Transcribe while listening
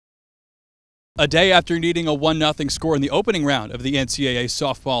A day after needing a 1-0 score in the opening round of the NCAA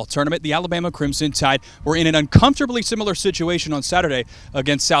softball tournament, the Alabama Crimson Tide were in an uncomfortably similar situation on Saturday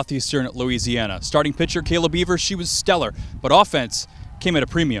against Southeastern Louisiana. Starting pitcher Kayla Beaver, she was stellar, but offense came at a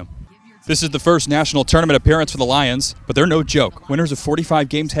premium. This is the first national tournament appearance for the Lions, but they're no joke. Winners of 45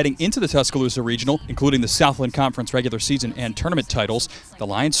 games heading into the Tuscaloosa Regional, including the Southland Conference regular season and tournament titles, the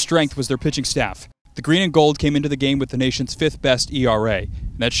Lions' strength was their pitching staff. The green and gold came into the game with the nation's 5th best ERA,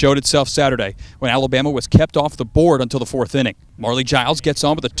 and that showed itself Saturday when Alabama was kept off the board until the 4th inning. Marley Giles gets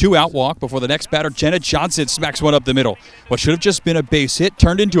on with a 2-out walk before the next batter, Jenna Johnson, smacks one up the middle. What should have just been a base hit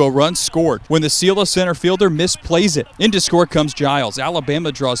turned into a run scored when the Selah center fielder misplays it. In to score comes Giles.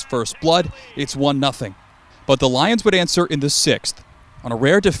 Alabama draws first blood. It's 1-0. But the Lions would answer in the 6th on a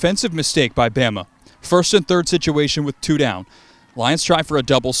rare defensive mistake by Bama. First and third situation with 2 down. Lions try for a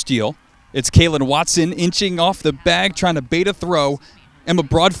double steal. It's Kaylin Watson inching off the bag, trying to bait a throw. Emma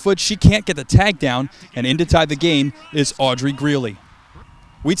Broadfoot, she can't get the tag down, and in to tie the game is Audrey Greeley.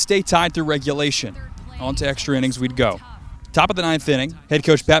 We'd stay tied through regulation. On to extra innings we'd go. Top of the 9th inning, head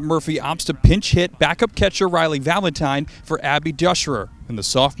coach Pat Murphy opts to pinch hit backup catcher Riley Valentine for Abby Duscherer, and the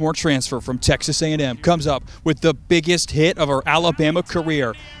sophomore transfer from Texas A&M comes up with the biggest hit of her Alabama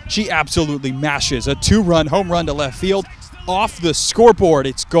career. She absolutely mashes a 2-run home run to left field. Off the scoreboard,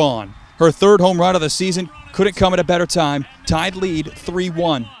 it's gone. Her 3rd home run of the season couldn't come at a better time. Tide lead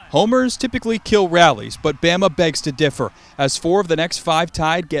 3-1. Homers typically kill rallies, but Bama begs to differ, as 4 of the next 5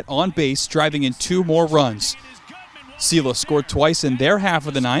 Tide get on base, driving in 2 more runs. Selah scored twice in their half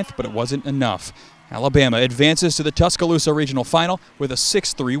of the 9th, but it wasn't enough. Alabama advances to the Tuscaloosa Regional Final with a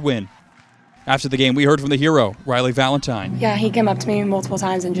 6-3 win. After the game, we heard from the hero, Riley Valentine. Yeah, he came up to me multiple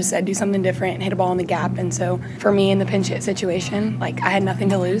times and just said, do something different, hit a ball in the gap. And so for me in the pinch hit situation, I had nothing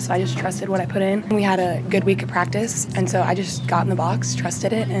to lose, so I just trusted what I put in. We had a good week of practice, and so I just got in the box,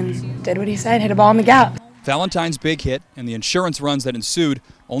 trusted it, and did what he said, hit a ball in the gap. Valentine's big hit and the insurance runs that ensued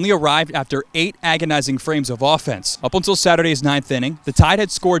only arrived after 8 agonizing frames of offense. Up until Saturday's 9th inning, the Tide had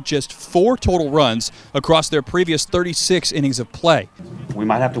scored just 4 total runs across their previous 36 innings of play. We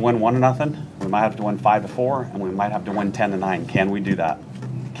might have to win 1-0, we might have to win 5-4, and we might have to win 10-9. Can we do that?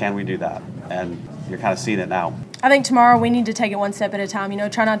 Can we do that? And you're kind of seeing it now. I think tomorrow we need to take it one step at a time,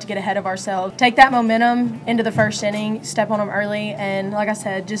 try not to get ahead of ourselves. Take that momentum into the first inning, step on them early, and like I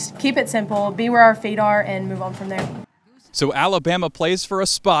said, just keep it simple, be where our feet are, and move on from there. So Alabama plays for a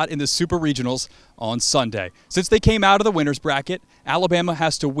spot in the Super Regionals on Sunday. Since they came out of the winner's bracket, Alabama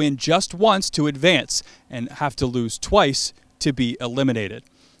has to win just once to advance and have to lose twice to be eliminated.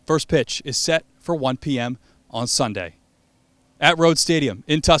 First pitch is set for 1 p.m. on Sunday. At Rhodes Stadium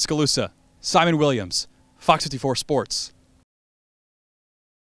in Tuscaloosa, Simon Williams, Fox 54 Sports.